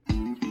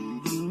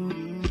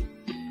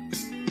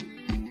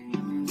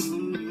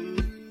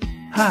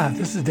Hi,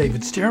 this is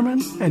David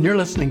Stearman, and you're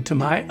listening to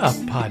my Up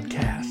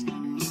podcast.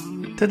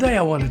 Today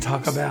I want to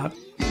talk about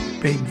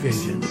Big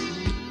Vision.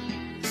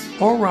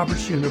 Oral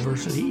Roberts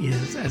University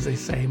is, as they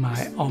say,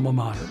 my alma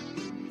mater.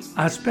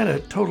 I spent a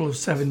total of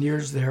 7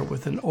 years there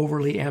with an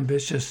overly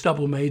ambitious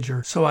double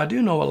major, so I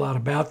do know a lot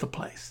about the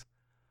place.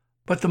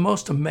 But the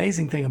most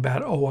amazing thing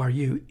about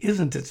ORU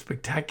isn't its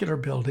spectacular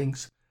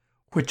buildings,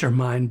 which are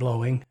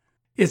mind-blowing,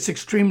 its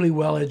extremely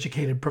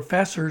well-educated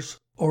professors,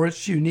 or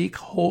its unique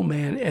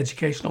whole-man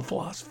educational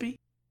philosophy.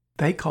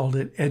 They called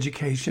it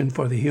Education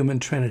for the Human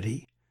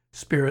Trinity,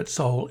 Spirit,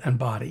 Soul, and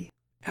Body.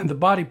 And the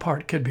body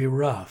part could be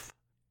rough.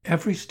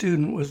 Every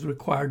student was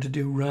required to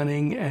do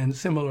running and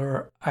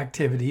similar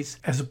activities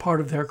as a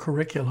part of their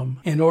curriculum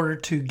in order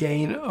to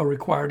gain a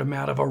required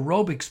amount of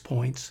aerobics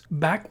points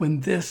back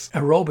when this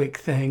aerobic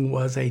thing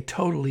was a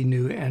totally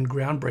new and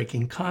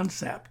groundbreaking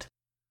concept.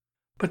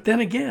 But then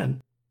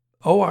again,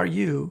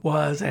 ORU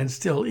was and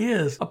still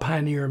is a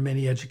pioneer in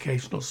many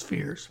educational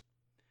spheres.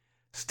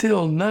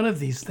 Still, none of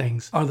these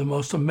things are the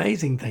most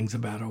amazing things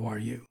about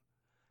ORU.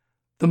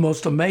 The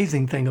most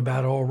amazing thing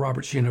about Oral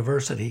Roberts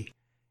University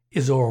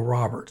is Oral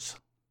Roberts.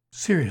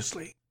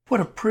 Seriously,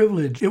 what a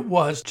privilege it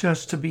was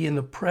just to be in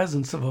the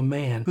presence of a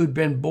man who'd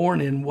been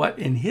born in what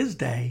in his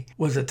day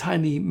was a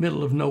tiny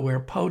middle-of-nowhere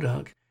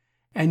podunk,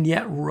 and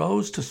yet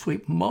rose to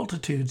sweep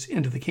multitudes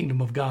into the kingdom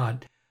of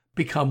God,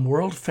 become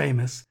world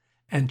famous,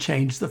 and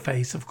change the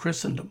face of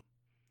Christendom.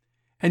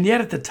 And yet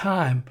at the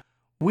time,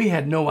 we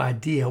had no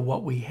idea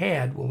what we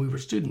had when we were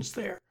students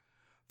there.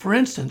 For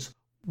instance,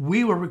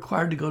 we were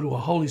required to go to a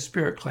Holy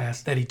Spirit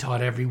class that he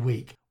taught every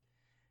week,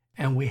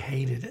 and we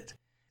hated it.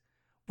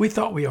 We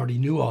thought we already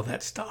knew all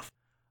that stuff.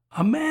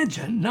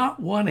 Imagine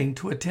not wanting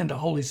to attend a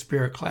Holy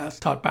Spirit class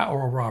taught by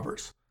Oral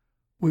Roberts.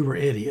 We were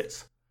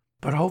idiots,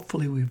 but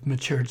hopefully we've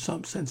matured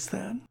some since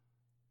then.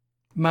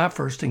 My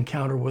first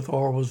encounter with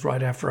Oral was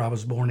right after I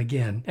was born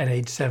again, at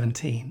age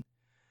 17.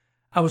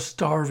 I was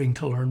starving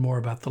to learn more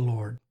about the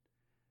Lord.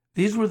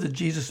 These were the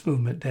Jesus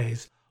Movement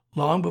days,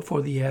 long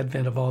before the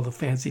advent of all the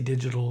fancy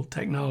digital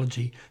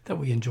technology that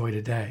we enjoy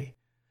today.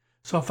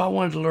 So if I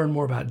wanted to learn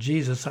more about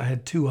Jesus, I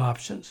had two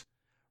options: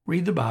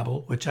 read the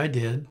Bible, which I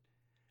did,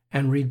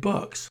 and read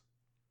books.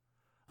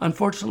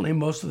 Unfortunately,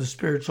 most of the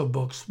spiritual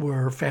books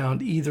were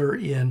found either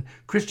in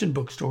Christian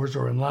bookstores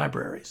or in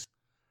libraries.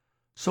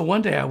 So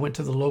one day I went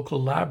to the local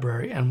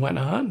library and went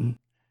hunting.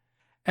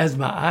 As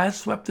my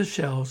eyes swept the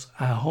shelves,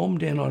 I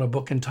homed in on a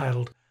book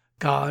entitled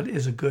God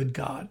is a Good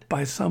God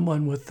by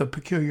someone with the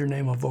peculiar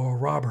name of Oral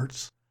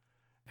Roberts,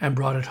 and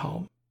brought it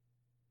home.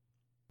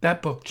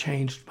 That book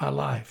changed my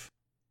life.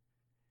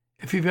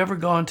 If you've ever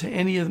gone to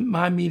any of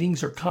my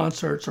meetings or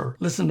concerts or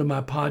listened to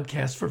my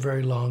podcast for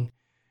very long,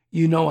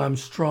 you know I'm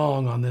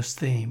strong on this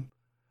theme.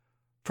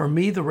 For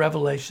me, the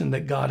revelation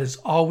that God is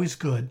always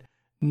good,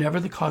 never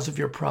the cause of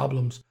your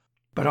problems,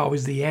 but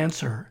always the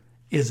answer,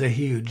 is a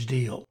huge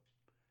deal.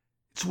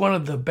 It's one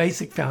of the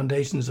basic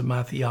foundations of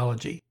my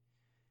theology.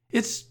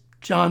 It's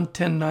John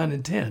 10:9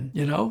 and 10,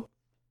 you know?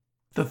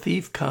 The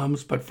thief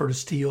comes but for to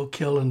steal,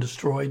 kill, and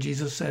destroy,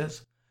 Jesus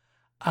says.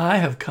 I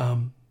have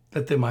come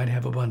that they might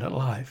have abundant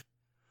life.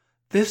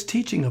 This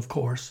teaching, of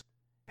course,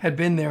 had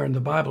been there in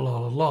the Bible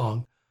all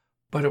along,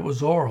 but it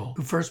was Oral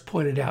who first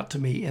pointed out to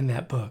me in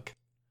that book.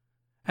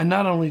 And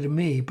not only to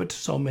me, but to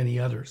so many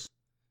others.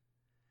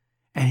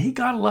 And he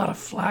got a lot of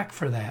flack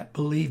for that,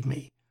 believe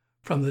me,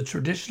 from the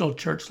traditional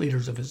church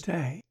leaders of his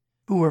day,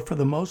 who were for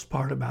the most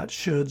part about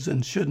shoulds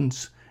and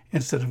shouldn'ts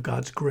instead of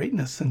God's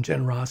greatness and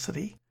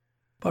generosity.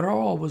 But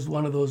Oral was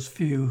one of those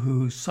few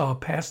who saw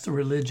past the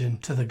religion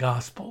to the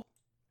gospel.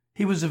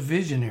 He was a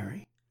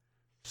visionary.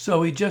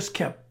 So he just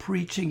kept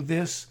preaching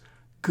this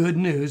good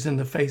news in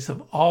the face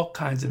of all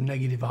kinds of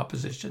negative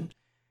opposition.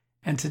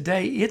 And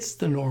today it's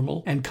the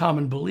normal and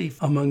common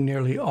belief among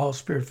nearly all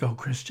Spirit-filled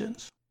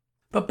Christians.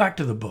 But back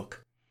to the book.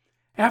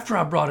 After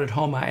I brought it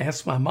home, I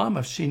asked my mom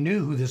if she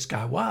knew who this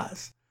guy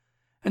was.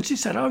 And she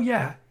said, oh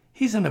yeah,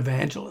 he's an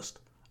evangelist,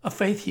 a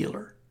faith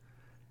healer.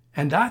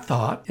 And I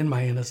thought, in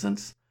my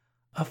innocence,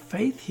 a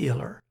faith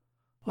healer,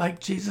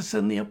 like Jesus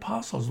and the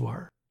apostles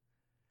were.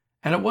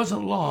 And it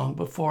wasn't long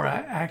before I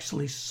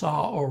actually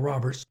saw Oral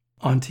Roberts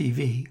on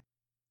TV.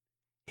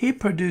 He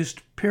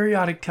produced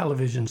periodic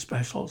television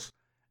specials,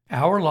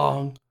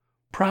 hour-long,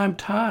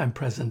 prime-time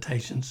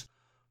presentations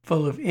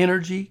full of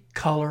energy,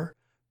 color,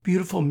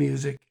 beautiful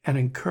music, and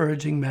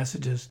encouraging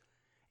messages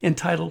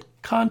entitled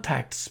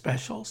Contact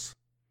Specials.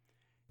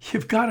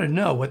 You've got to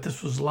know what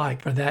this was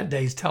like for that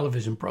day's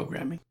television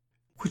programming,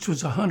 which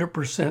was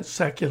 100%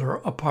 secular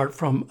apart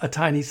from a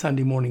tiny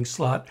Sunday morning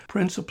slot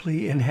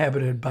principally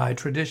inhabited by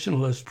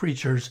traditionalist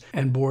preachers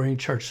and boring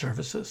church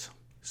services.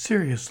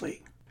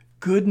 Seriously,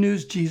 Good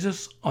News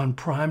Jesus on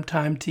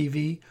primetime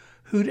TV?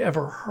 Who'd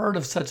ever heard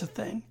of such a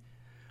thing?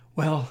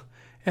 Well,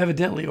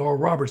 evidently Oral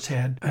Roberts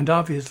had, and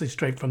obviously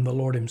straight from the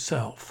Lord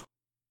himself.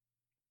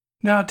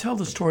 Now, I'll tell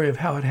the story of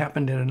how it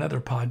happened in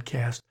another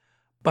podcast,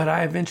 but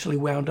I eventually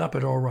wound up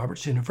at Oral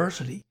Roberts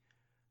University.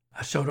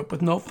 I showed up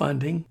with no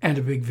funding and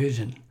a big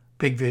vision.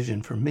 Big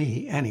vision for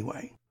me,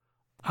 anyway.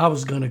 I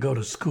was going to go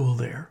to school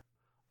there.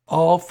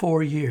 all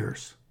 4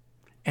 years.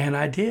 And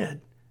I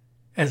did.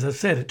 As I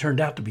said, it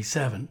turned out to be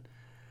 7.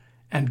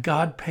 And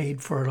God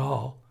paid for it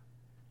all.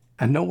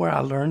 And know where I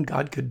learned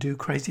God could do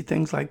crazy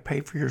things like pay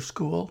for your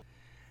school?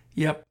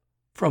 Yep,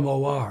 from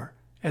OR,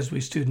 as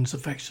we students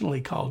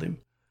affectionately called him,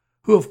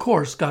 who of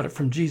course got it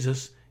from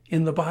Jesus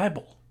in the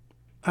Bible.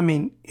 I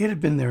mean, it had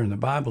been there in the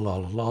Bible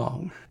all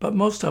along, but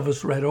most of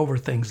us read over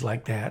things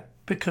like that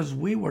because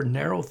we were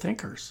narrow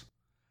thinkers.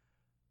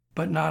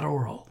 But not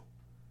Oral.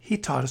 He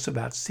taught us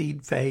about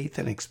seed faith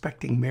and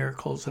expecting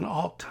miracles and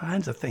all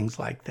kinds of things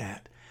like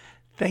that.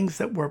 Things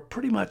that were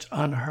pretty much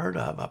unheard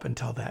of up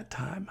until that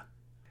time.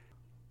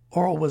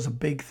 Oral was a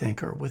big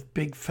thinker with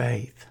big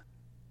faith.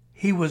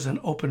 He was an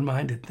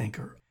open-minded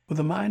thinker with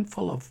a mind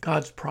full of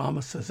God's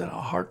promises and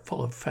a heart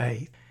full of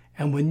faith.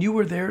 And when you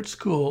were there at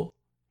school,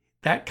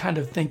 that kind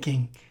of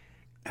thinking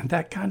and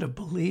that kind of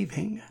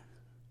believing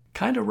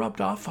kind of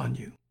rubbed off on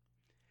you.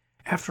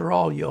 After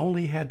all, you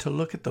only had to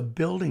look at the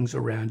buildings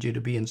around you to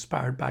be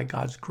inspired by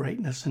God's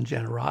greatness and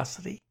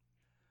generosity.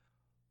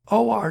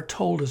 O.R.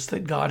 told us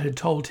that God had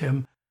told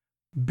him,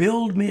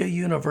 "Build me a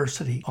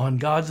university on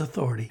God's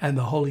authority and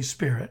the Holy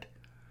Spirit.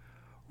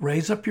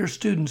 Raise up your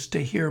students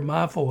to hear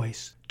my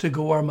voice, to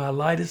go where my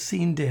light is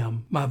seen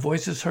dim, my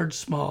voice is heard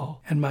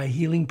small, and my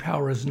healing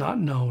power is not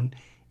known,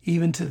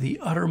 even to the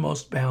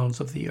uttermost bounds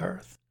of the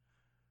earth."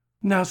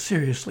 Now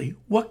seriously,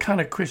 what kind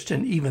of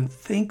Christian even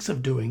thinks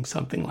of doing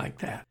something like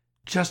that?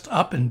 Just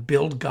up and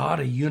build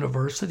God a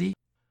university?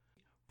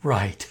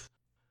 Right.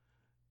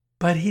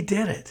 But he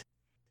did it.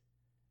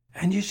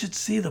 And you should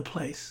see the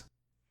place.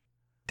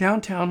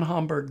 Downtown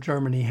Hamburg,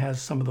 Germany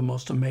has some of the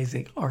most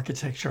amazing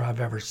architecture I've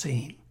ever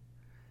seen.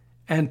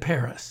 And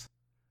Paris.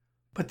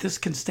 But this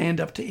can stand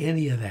up to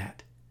any of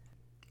that.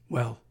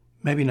 Well,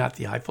 maybe not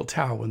the Eiffel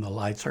Tower when the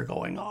lights are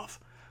going off,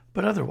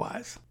 but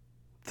otherwise.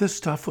 This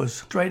stuff was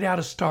straight out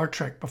of Star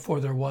Trek before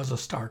there was a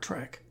Star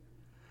Trek.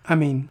 I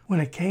mean,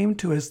 when it came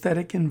to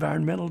aesthetic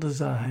environmental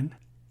design,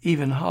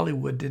 even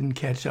Hollywood didn't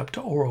catch up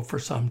to Oral for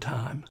some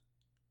time.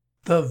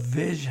 The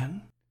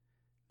vision,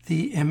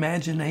 the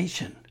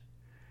imagination.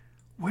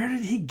 Where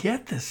did he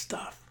get this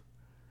stuff?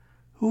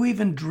 Who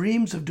even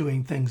dreams of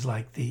doing things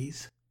like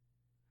these?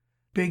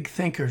 Big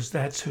thinkers,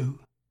 that's who.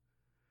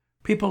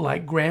 People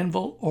like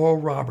Granville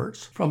Oral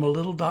Roberts from a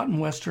little dot in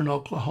western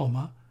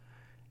Oklahoma,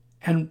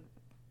 and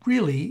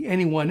really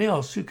anyone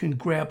else who can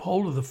grab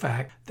hold of the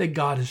fact that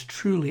God is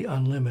truly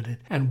unlimited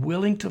and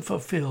willing to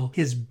fulfill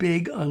his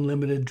big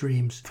unlimited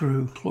dreams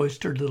through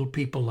cloistered little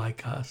people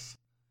like us.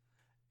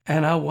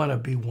 And I want to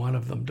be one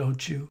of them,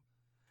 don't you?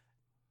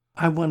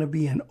 I want to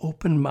be an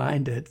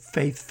open-minded,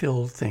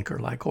 faith-filled thinker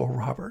like Oral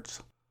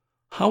Roberts.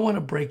 I want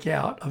to break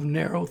out of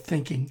narrow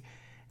thinking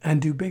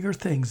and do bigger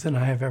things than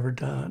I have ever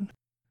done.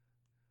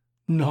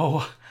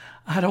 No,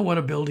 I don't want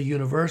to build a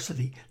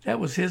university. That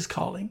was his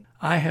calling.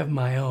 I have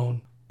my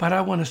own. But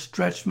I want to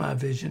stretch my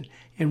vision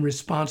in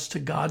response to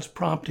God's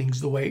promptings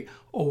the way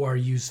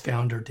ORU's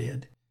founder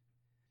did.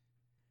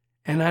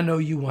 And I know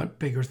you want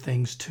bigger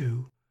things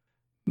too.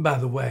 By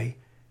the way,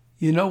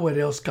 you know what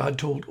else God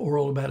told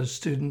Oral about his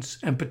students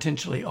and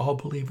potentially all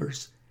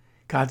believers?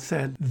 God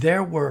said,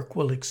 "Their work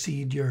will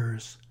exceed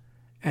yours,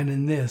 and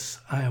in this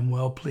I am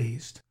well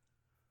pleased."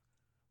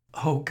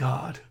 Oh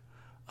God,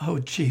 oh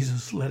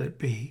Jesus, let it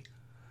be.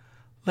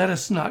 Let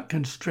us not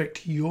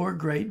constrict your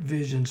great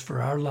visions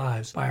for our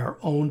lives by our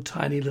own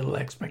tiny little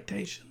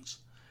expectations.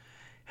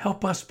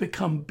 Help us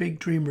become big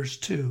dreamers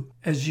too,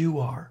 as you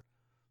are.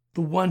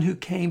 The one who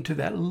came to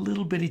that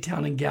little bitty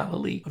town in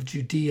Galilee of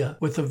Judea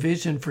with a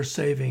vision for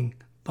saving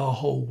the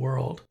whole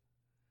world.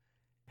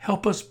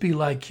 Help us be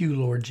like you,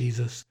 Lord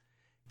Jesus.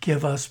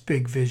 Give us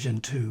big vision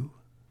too.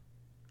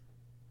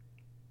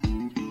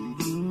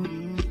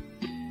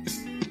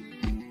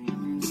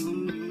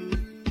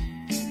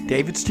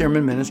 David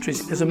Stearman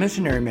Ministries is a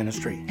missionary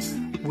ministry.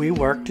 We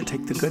work to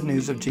take the good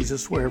news of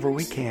Jesus wherever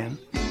we can,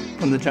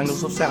 from the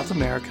jungles of South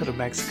America to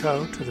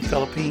Mexico to the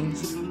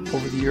Philippines,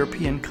 over the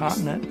European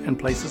continent, and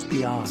places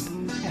beyond.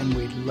 And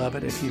we'd love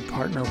it if you'd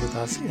partner with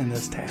us in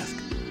this task.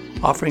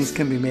 Offerings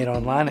can be made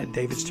online at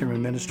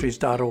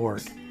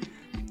davidstearmanministries.org.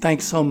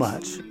 Thanks so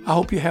much. I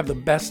hope you have the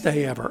best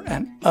day ever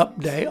and up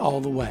day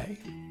all the way.